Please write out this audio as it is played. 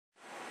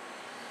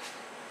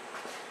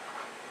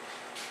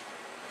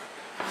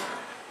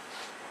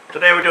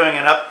Today we're doing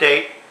an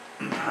update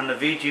on the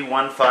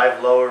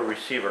VG1 lower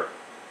receiver.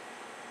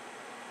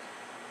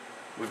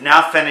 We've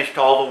now finished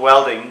all the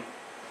welding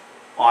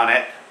on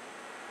it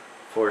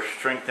for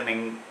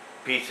strengthening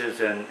pieces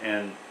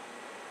and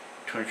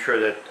to ensure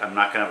that I'm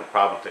not going to have a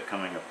problem with it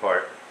coming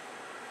apart.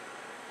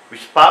 We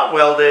spot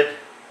welded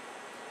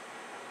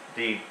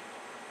the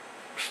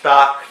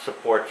stock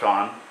supports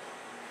on,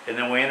 and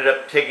then we ended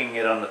up TIGging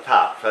it on the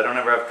top, so I don't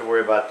ever have to worry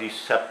about these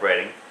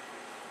separating.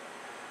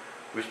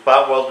 We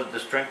spot welded the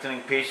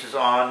strengthening pieces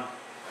on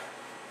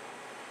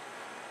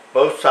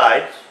both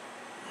sides,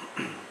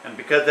 and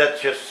because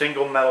that's just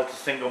single metal to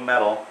single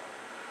metal,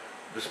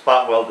 the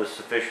spot weld is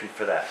sufficient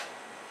for that.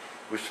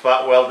 We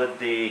spot welded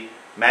the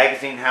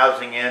magazine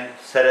housing in,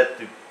 set at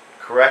the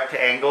correct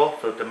angle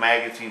so that the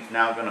magazine is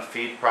now going to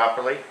feed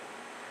properly.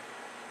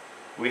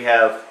 We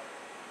have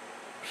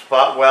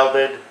spot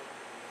welded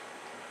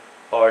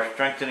our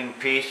strengthening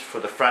piece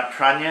for the front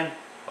trunnion.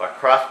 Our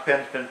cross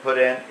pin's been put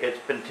in. It's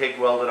been TIG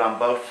welded on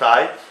both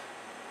sides.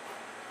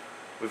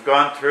 We've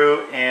gone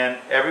through and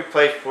every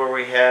place where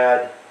we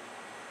had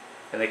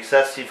an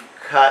excessive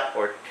cut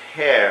or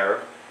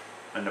tear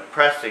and the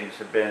pressings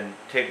have been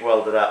TIG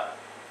welded up.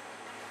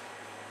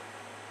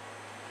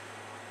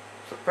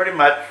 So pretty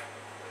much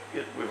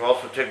we've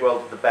also TIG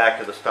welded the back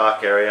of the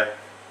stock area.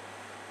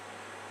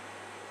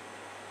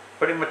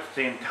 Pretty much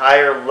the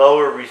entire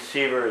lower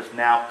receiver is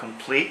now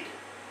complete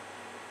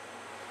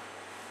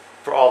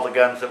for all the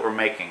guns that we're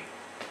making.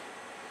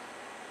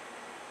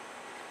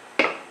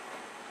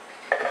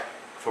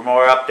 For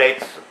more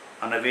updates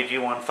on the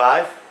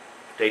VG1,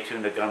 stay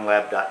tuned to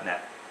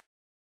gunlab.net.